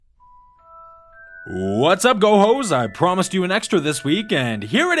What's up, Go-Hos? I promised you an extra this week, and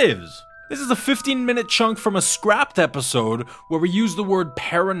here it is. This is a 15-minute chunk from a scrapped episode where we use the word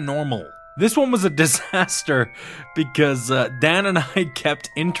paranormal. This one was a disaster because Dan and I kept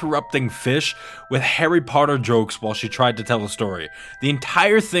interrupting Fish with Harry Potter jokes while she tried to tell a story. The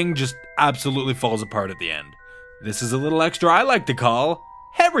entire thing just absolutely falls apart at the end. This is a little extra I like to call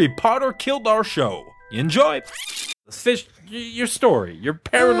Harry Potter Killed Our Show. You enjoy? Fish, your story, your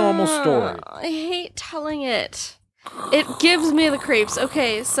paranormal story. I hate telling it. It gives me the creeps.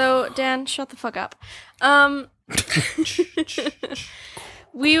 Okay, so Dan, shut the fuck up.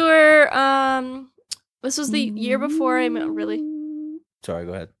 We were this was the year before I met. Really? Sorry,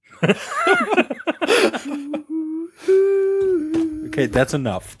 go ahead. Okay, that's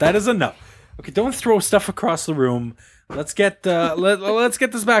enough. That is enough. Okay, don't throw stuff across the room. Let's get let's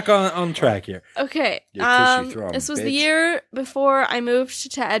get this back on track here. Okay. This was bitch. the year before I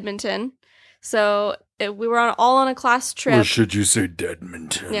moved to Edmonton. So we were all on a class trip. Or should you say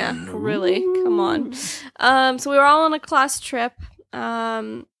Deadmonton? Yeah, really. Come on. So we were all on a class trip.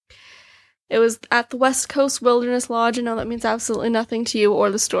 It was at the West Coast Wilderness Lodge. I know that means absolutely nothing to you or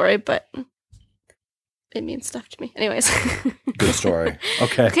the story, but it means stuff to me. Anyways. Good story.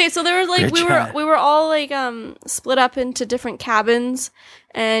 Okay. Okay, so there was like Great we were all like split up into different cabins,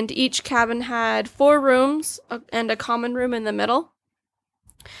 and each cabin had 4 rooms and a common room in the middle.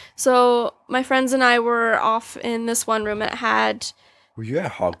 So my friends and I were off in this one room. It had Were you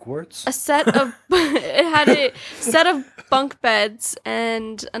at Hogwarts? a set of it had a set of bunk beds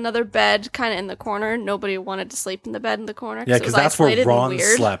and another bed kind of in the corner. Nobody wanted to sleep in the bed in the corner. Yeah, it because was that's where isolated and Ron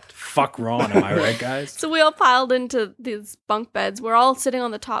weird. slept. Fuck Ron, am I right, guys? So we all piled into these bunk beds. We're all sitting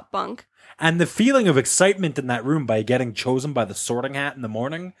on the top bunk. And the feeling of excitement in that room by getting chosen by the Sorting Hat in the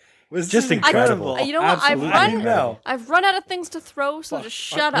morning was just this incredible. You know what? Absolutely I didn't know. I've run out of things to throw, so just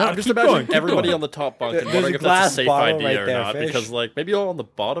shut No, up. I'm just keep imagining going, everybody keep on the top bunk and There's wondering a if that's glass a safe bottle idea right or there, not. Fish. Because like maybe you're on the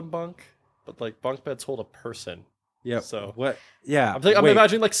bottom bunk, but like bunk beds hold a person. Yeah. So What? Yeah. I'm wait.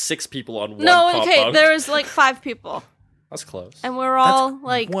 imagining like 6 people on one No, top okay, bunk. there was like 5 people, That's close. and we're all That's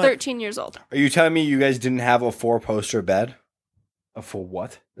like what- 13 years old. Are you telling me you guys didn't have a 4-poster bed? For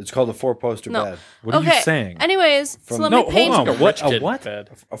what? It's called a 4-poster No. bed. What are Okay, you saying? Anyways, so From- let No, me paint. hold on. a What? rich A kid what? bed.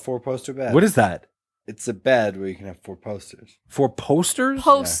 A 4-poster bed. What is that? It's a bed where you can have 4 posters. For posters?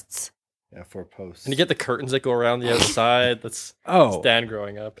 Posts. Yeah, 4 posts. And you get the curtains that go around the outside. That's Oh. Dan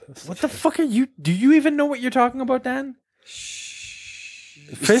growing up. What the fuck are you? Do you even know what you're talking about, Dan?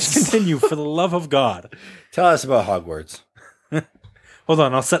 Fish, continue for the love of God. Tell us about Hogwarts. Hold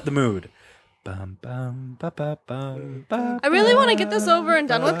on, I'll set the mood. Bum, bum, ba, ba, bum, ba, I really want to get this over and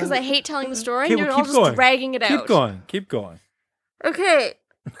done with because I hate telling the story, Okay, and well, you're all keep just going. dragging it out. Keep going. Keep going. Okay,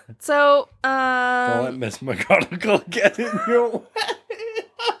 so Don't let Miss McGonagall get in your way.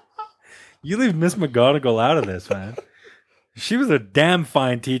 You leave Miss McGonagall out of this, man. She was a damn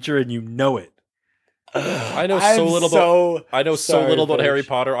fine teacher, and you know it. I know I'm so little so about I know so sorry, little about Fish. Harry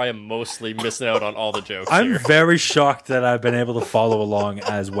Potter. I am mostly missing out on all the jokes I'm here. very shocked that I've been able to follow along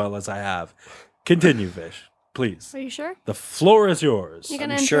as well as I have. Continue, Fish, please. are you sure? The floor is yours. You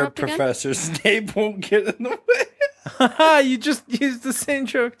gonna I'm sure interrupt again? Professor Snape won't get in the way. You just used the same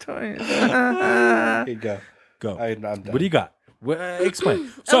joke twice. Okay, go. Go. I'm done. What do you got?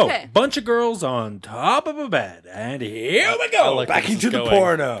 Explain. So, Okay. bunch of girls on top of a bed, and here we I go. like Back where this into is the going.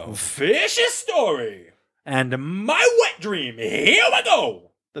 porno. Fish's story and my wet dream. Here we go.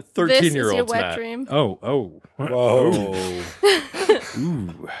 The This is 13-year-old's your wet Matt. dream. Oh. Whoa.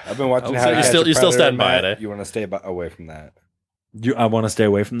 Ooh. I've been watching Oh, How so to you Catch still- a you still Predator, stand by Matt. it, eh? You want to stay away from that. I want to stay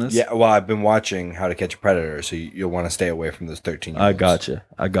away from this. Yeah, well, I've been watching How to Catch a Predator, so you'll want to stay away from those 13-year-olds.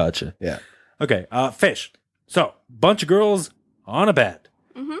 I gotcha. Yeah. Okay, Fish. So, bunch of girls on a bed.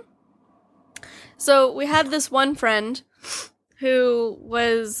 So we had this one friend who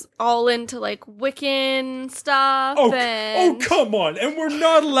was all into like Wiccan stuff. and come on. And we're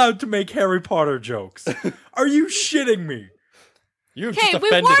not allowed to make Harry Potter jokes. Are you shitting me? You've Okay, just we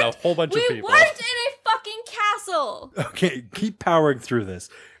offended a weren't- whole bunch of we people. weren't in a fucking castle. Okay, keep powering through this.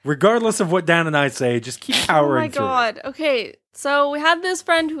 Regardless of what Dan and I say, just keep Oh powering my through god. Okay, so we had this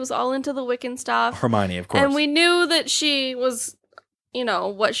friend who was all into the Wiccan it. stuff. Hermione, of course. And we knew that she was,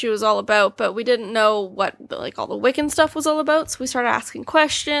 what she was all about, but we didn't know what all the Wiccan stuff was all about. So we started asking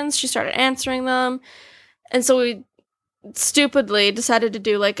questions. She started answering them. And so we stupidly decided to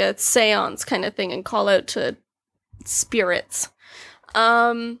do like a seance kind of thing and call out to spirits.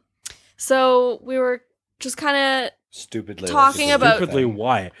 So we were just kind of Stupidly. Talking like, about- Stupidly,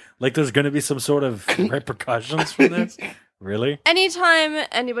 why? Like, there's going to be some sort of repercussions from this? Really? anytime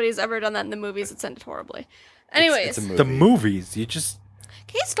anybody's ever done that in the movies, it's ended horribly. Anyways, It's a movie. The movies, you just...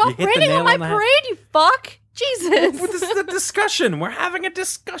 Okay, stop You hit the raining nail on my on the head. parade, you fuck. Jesus. Well, this is a discussion. We're having a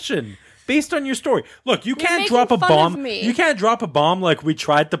discussion based on your story. Look, you can't making drop a fun of bomb. me. You can't drop a bomb like we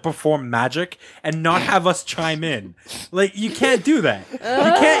tried to perform magic and not have us chime in. Like you can't do that.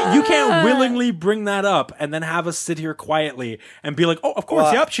 You can't willingly bring that up and then have us sit here quietly and be like, "Oh, of course,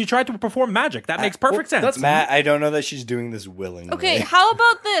 Well, yep, she tried to perform magic. That makes perfect sense." Matt, I don't know that she's doing this willingly. Okay, how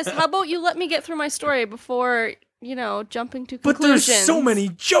about this? How about you let me get through my story before, jumping to But conclusions? there's so many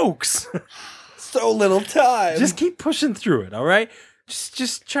jokes. So little time. Just keep pushing through it, all right?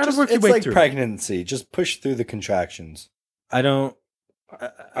 Just try to work your It's way like through. pregnancy. Just push through the contractions. I don't. I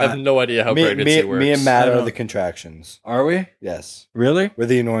have no idea how pregnancy works. Me and Matt I are don't- the contractions. Are we Yes. really? We're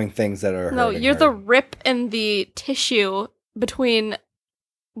the annoying things that are No, hurting you're her. the rip in the tissue between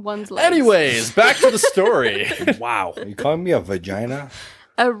one's legs. Anyways, back to the story. Wow. Are you calling me a vagina?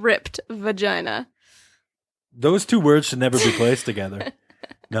 A ripped vagina. Those two words should never be placed together. I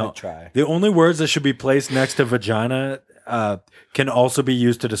No. try. The only words that should be placed next to vagina can also be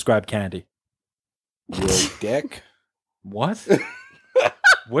used to describe candy. Your dick? What?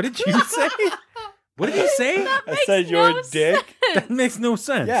 What did you say? What did you say? That I makes said no your dick. sense. That makes no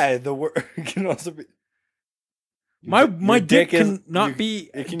sense. Yeah, the word can also be. My Your dick is- can not you- be.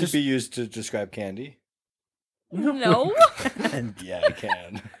 It can just- be used to describe candy. No. And Yeah, it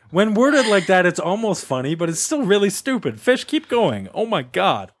can. when worded like that, it's almost funny, but it's still really stupid. Fish, keep going. Oh my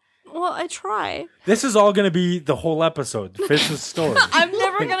god. Well, I try. This is all going to be the whole episode. Fish's story. I'm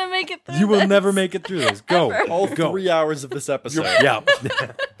never gonna make it through. You will this. never make it through this. Go. Ever. All Go. 3 hours of this episode. Yeah.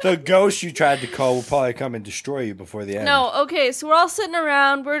 The ghost you tried to call will probably come and destroy you before the end. No, okay, so we're all sitting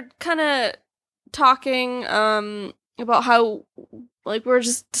around, we're kind of talking about how we're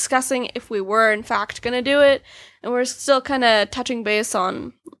just discussing if we were in fact going to do it, and we're still kind of touching base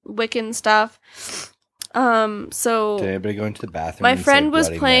on Wiccan stuff. So Did anybody go into the bathroom? my and say friend was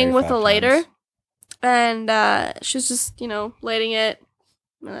Bloody playing Mary with a 5 lighter, times? and she was just, lighting it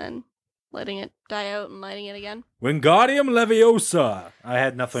and then letting it die out and lighting it again. Wingardium Leviosa. I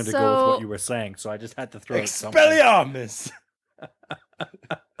had nothing to go with So- what you were saying, so I just had to throw out something. Expelliarmus!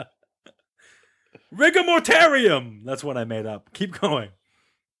 Rigor Mortarium. That's what I made up. Keep going.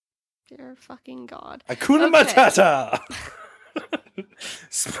 Dear fucking God. Hakuna Okay. Matata!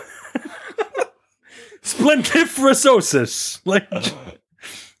 Splendiferososis. Like,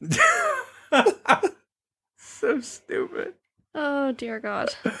 so stupid. Oh, dear God.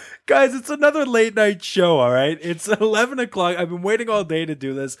 Guys, it's another late night show, all right? It's 11 o'clock. I've been waiting all day to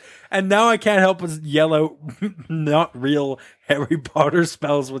do this, and now I can't help but yell out not real Harry Potter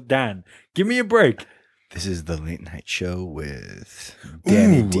spells with Dan. Give me a break. This is the late night show with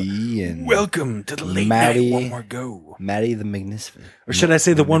Danny Ooh. D and Welcome to the late Maddie. night one more go. Maddie the Magnificent. Or should I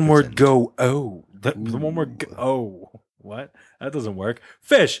say the one word Magnificent. go? Oh. The one word go. Oh. What? That doesn't work.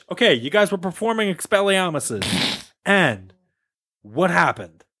 Fish. Okay, you guys were performing Expelliarmuses. And what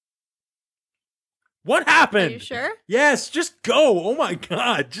happened? What Are happened? you sure? Yes, just go. Oh my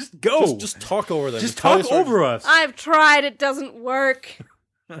god, just go. Just talk over them. Just tell talk us what- over us. I've tried, it doesn't work.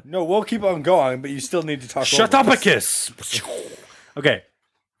 No, we'll keep on going, but you still need to talk Shut over up, a us. kiss. Okay,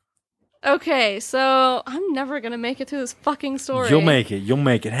 Okay, so I'm never gonna make it through this fucking story. you'll make it. You'll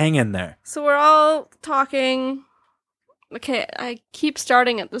make it. Hang in there. So we're all talking. Okay, I keep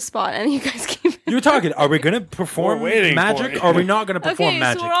starting at the spot, and you guys keep. You were talking. Are we going to perform We're waiting for magic? it. Or are we not going to perform Okay,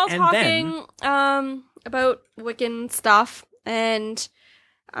 magic? so we're all and talking then about Wiccan stuff, and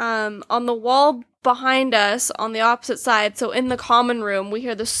on the wall behind us, on the opposite side, so in the common room, we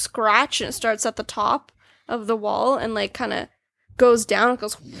hear the scratch, and it starts at the top of the wall, and kind of goes down. It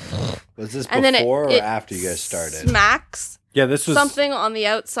goes, Was this and then before it or after you guys started? smacks yeah, this was something on the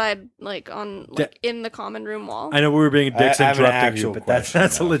outside, on Da- in the common room wall. I know we were being dicks I have an interrupting you, actual but question,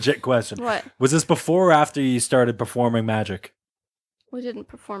 that's a though. legit question. What? Was this before or after you started performing magic? We didn't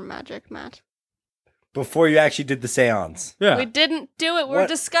perform magic, Matt. Before you actually did the seance? Yeah. We didn't do it. We're What?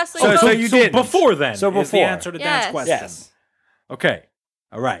 discussing. So you didn't. before then. So is the before. answer to Yes. Dan's question. Yes. Okay.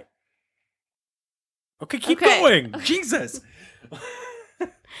 All right. Okay, keep Okay. going. Jesus.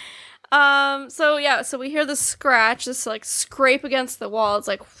 So we hear the scratch, this scrape against the wall. It's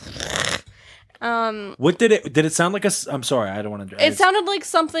like, What did it sound like? I'm sorry, I don't want to. it sounded like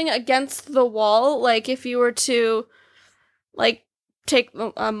something against the wall. Like if you were to, take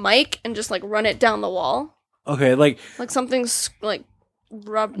a mic and just run it down the wall, Okay, like like something's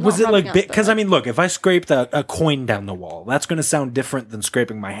rub. was not it like rubbing big? up, Because but, I mean, look, if I scraped a coin down the wall, that's going to sound different than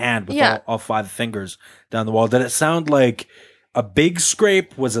scraping my hand with Yeah. all 5 fingers down the wall. Did it sound like a big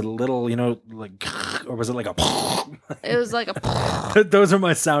scrape? Was it a little, or was it like a? it was like a. Those are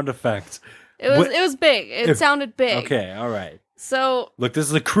my sound effects. It was What- it was big. It sounded big. Okay, all right. So Look, this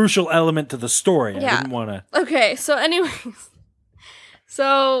is a crucial element to the story. I Yeah. didn't want to. okay, so anyways,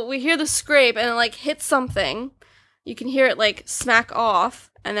 so we hear the scrape and it like hits something. You can hear it like smack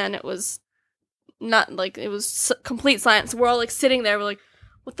off, and then it was not like it was complete silence. We're all like sitting there. We're like,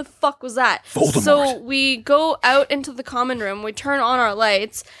 what the fuck was that? Voldemort. So we go out into the common room. We turn on our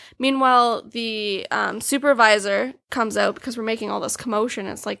lights. Meanwhile, the supervisor comes out because we're making all this commotion.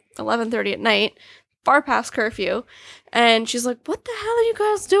 It's like 11:30 at night, far past curfew. And she's like, what the hell are you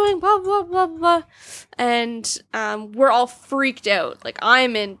guys doing? Blah, blah, blah, blah. And we're all freaked out. Like,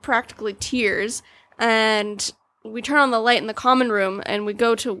 I'm in practically tears. And we turn on the light in the common room and we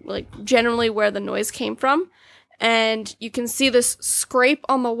go to, like, generally where the noise came from. And you can see this scrape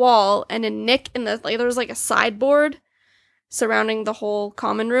on the wall and a nick in the, like, there's like a sideboard surrounding the whole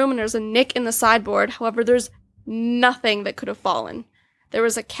common room. And there's a nick in the sideboard. However, there's nothing that could have fallen. There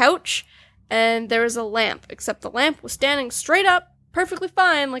was a couch and there was a lamp, except the lamp was standing straight up, perfectly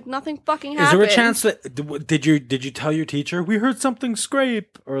fine, like nothing fucking happened. Is there a chance that did you tell your teacher we heard something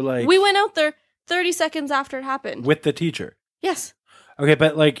scrape or like We went out there 30 seconds after it happened. with the teacher? Yes. Okay,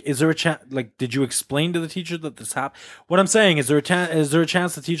 but like, is there a chance? Like, did you explain to the teacher that this happened? What I'm saying is, is there a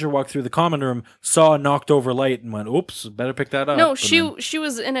chance the teacher walked through the common room, saw a knocked over light, and went, "Oops, better pick that up." No, and she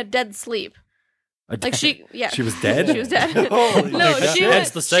was in a dead sleep. Like she was dead. She was dead. Holy No, shit. she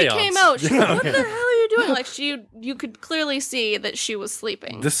Hence was. the She seance. came out. She's like, "What Okay. the hell are you doing?" Like you could clearly see that she was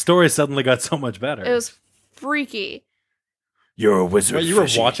sleeping. This story suddenly got so much better. It was freaky. You're a wizard. Wait, you were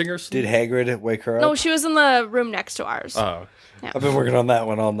Fishy. watching her sleep? Did Hagrid wake her up? No, she was in the room next to ours. Oh. I've been working on that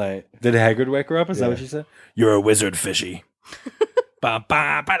one all night. Did Hagrid wake her up? Is that Yeah. what she said? You're a wizard, Fishy. Ba,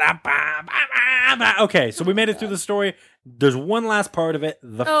 ba, ba, da, ba, ba, ba, ba. Okay, so we made it through the story. There's one last part of it: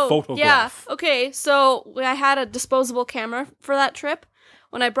 the photograph. Yeah. Okay, so I had a disposable camera for that trip.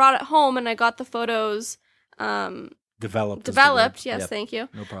 When I brought it home and I got the photos Developed. is the word. developed, yes, Yep, thank you.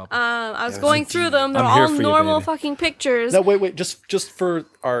 no problem. I was That was going a through deep- them. They're I'm here all for you, normal baby. fucking pictures. No, wait. Just for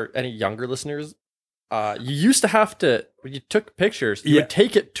our any younger listeners, you used to have to when you took pictures, you Yeah. would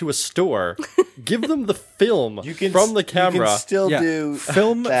take it to a store, give them the film from the camera. You can still Yeah. do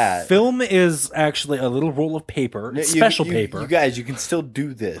Film. that. Film is actually a little roll of paper, No, special you, paper. You guys, you can still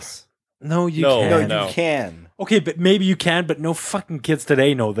do this. No, you No, can't. No, no. you can. Okay, but maybe you can, but no fucking kids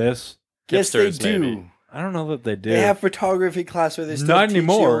today know this. Yes, they Hipsters, do. maybe. I don't know that they do. They have photography class where they still Not teach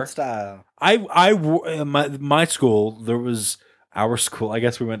anymore. the old style. My school, there was our school. I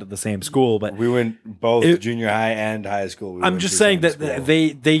guess we went to the same school, but We went both It- junior high and high school. We I'm went just to saying the that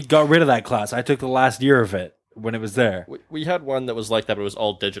same school. they got rid of that class. I took the last year of it when it was there. We had one that was like that, but it was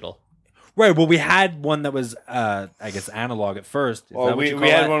all digital. Right. Well, we had one that was, I guess, analog at first. Is that Well, what we you we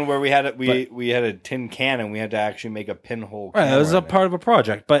call had it? one where we had a tin can and we had to actually make a pinhole. Right, that was a camera in it. part of a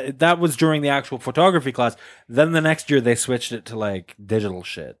project, but that was during the actual photography class. Then the next year they switched it to like digital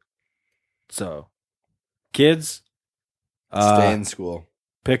shit. So, kids, Stay in school.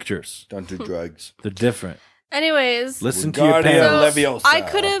 pictures. Don't do drugs. They're different. Anyways, Listen to your Wingardium parents.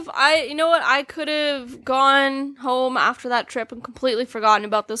 Leviosa. you know what? I could have gone home after that trip and completely forgotten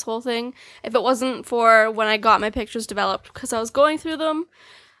about this whole thing if it wasn't for when I got my pictures developed, because I was going through them.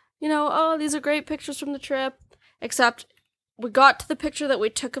 You know, oh, these are great pictures from the trip. Except we got to the picture that we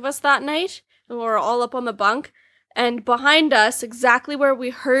took of us that night, and we were all up on the bunk, and behind us, exactly where we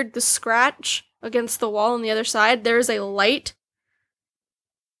heard the scratch against the wall on the other side, there's a light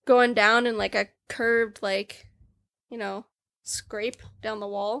going down in like a curved, like, you know, scrape down the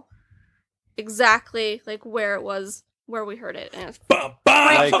wall, exactly like where it was, where we heard it. And it's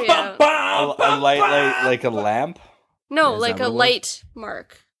Like- freaked me out. A light like a lamp. No, Is like that a what it was? light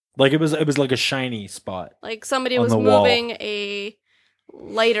mark. Like it was like a shiny spot. Like somebody On was the wall. moving a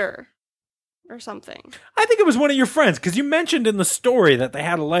lighter or something. I think it was one of your friends because you mentioned in the story that they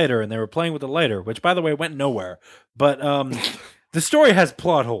had a lighter and they were playing with the lighter, which by the way went nowhere. But the story has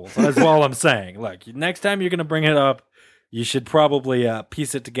plot holes. That's all I'm saying. Look, next time you're going to bring it up, you should probably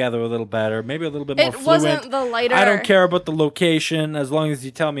piece it together a little better, maybe a little bit more It fluent. wasn't the lighter. I don't care about the location as long as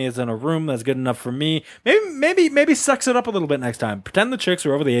you tell me it's in a room that's good enough for me. Maybe sucks it up a little bit next time. Pretend the chicks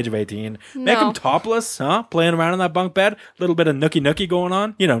are over the age of 18. Make No. them topless, huh? Playing around in that bunk bed. A little bit of nookie going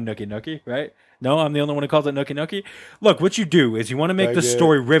on. You know nookie, right? No, I'm the only one who calls it nookie. Look, what you do is you want to make I the do.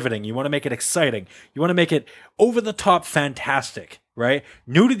 story riveting. You want to make it exciting. You want to make it over the top fantastic, right?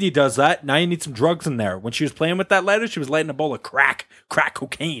 Nudity does that. Now you need some drugs in there. When she was playing with that lighter, she was lighting a bowl of crack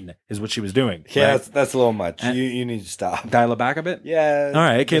cocaine is what she was doing. Yeah, right? that's a little much. And- You need to stop. Dial it back a bit. Yeah. All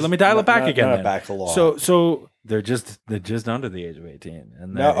right. Okay. Let me dial it back again. Not then. back a lot. So they're just under the age of 18.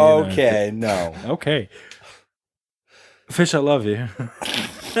 And no. they're, you know, Okay. No. Okay. Fish, I love you.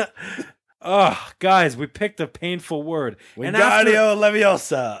 Oh, guys, we picked a painful word. And Wingardium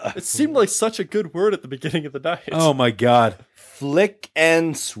Leviosa. It seemed like such a good word at the beginning of the night. Oh my god. Flick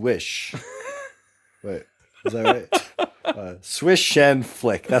and swish. Wait, is that right? Swish and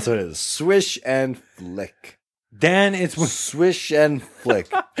flick. That's what it is. Swish and flick. Dan, it's Swish and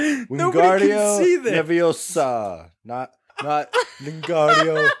flick. Nobody can see this. Leviosa. Not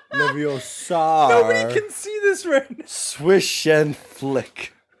Wingardium Leviosa. Nobody can see this right now. Swish and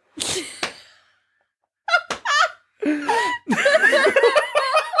flick.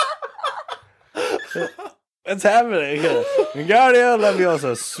 What's happening? Wingardium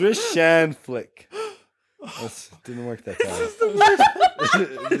Leviosa. Swish and flick. That didn't work that time.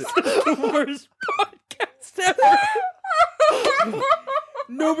 This is the worst podcast ever.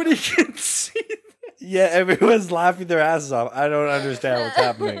 Nobody can see this. Yeah, everyone's laughing their asses off. I don't understand what's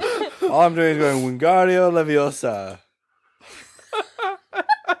happening. All I'm doing is going Wingardium Leviosa.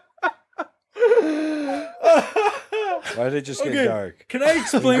 Why did it just get dark? Can I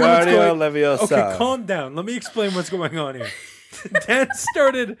explain what's Wingardium going on? Leviosa. Okay, calm down. Let me explain what's going on here.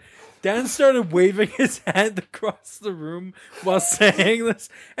 Dan started waving his hand across the room while saying this,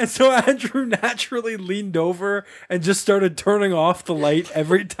 and so Andrew naturally leaned over and just started turning off the light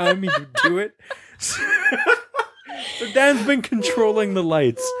every time he would do it. So Dan's been controlling the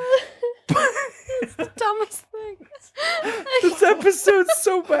lights. It's the dumbest thing. This episode's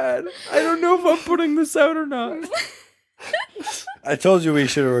so bad. I don't know if I'm putting this out or not. I told you we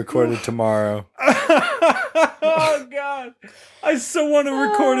should have recorded tomorrow. Oh God! I so want to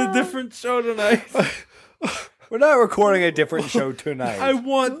record a different show tonight. We're not recording a different show tonight. I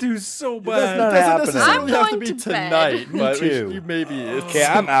want to so That's bad. not Doesn't happening. necessarily I'm have to going be to bed. tonight, but too. you maybe. Okay,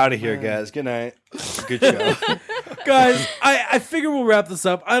 I'm out of here, guys. Good night. Good show. Guys, I figure we'll wrap this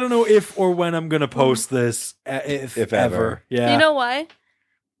up. I don't know if or when I'm gonna post this, if ever. ever. Yeah. You know why?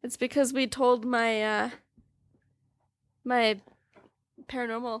 It's because we told my my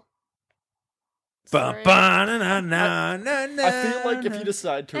paranormal story. I feel like if you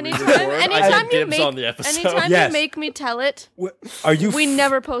decide to Anytime- re-record, I anytime have you dibs make- on the episode. Anytime Yes. you make me tell it, Are you? we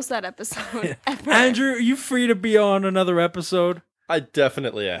never post that episode ever. Andrew, are you free to be on another episode? I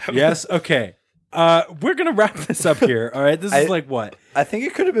definitely am. Yes. Okay. We're gonna wrap this up here. All right. This is like what I think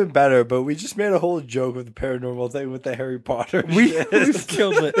it could have been better, but we just made a whole joke of the paranormal thing with the Harry Potter. we've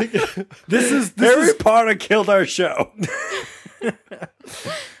killed it. This Harry is Potter killed our show.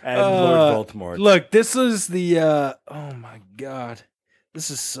 And Lord Voldemort. Look, this is the oh my god. This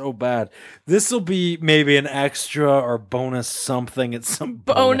is so bad. This will be maybe an extra or bonus something at some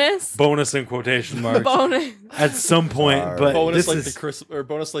Bonus? bonus in quotation marks Bonus. at some point. Sorry. But Bonus this like is the Christmas or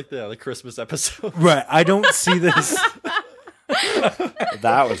bonus like the Christmas episode. right. I don't see this.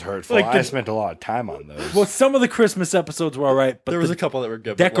 That was hurtful. Like I the- spent a lot of time on those. Well, some of the Christmas episodes were all right, but There was the a couple that were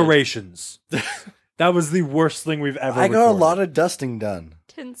good. but, like, decorations. That was the worst thing we've ever. I got a recorded. lot of dusting done.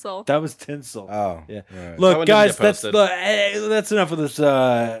 Tinsel. That was tinsel. Oh, Yeah. right. That Look, one didn't guys, get that's posted. that's enough of this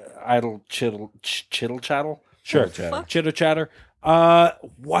idle chittle chattel. Sure, Chitter-chatter. chitter chatter.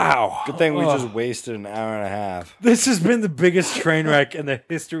 Wow. Good thing we Oh. just wasted an hour and a half. This has been the biggest train wreck in the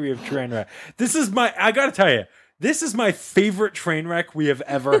history of train wreck. This is I gotta tell you, this is my favorite train wreck we have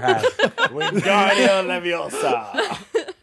ever had. Wingardium Leviosa.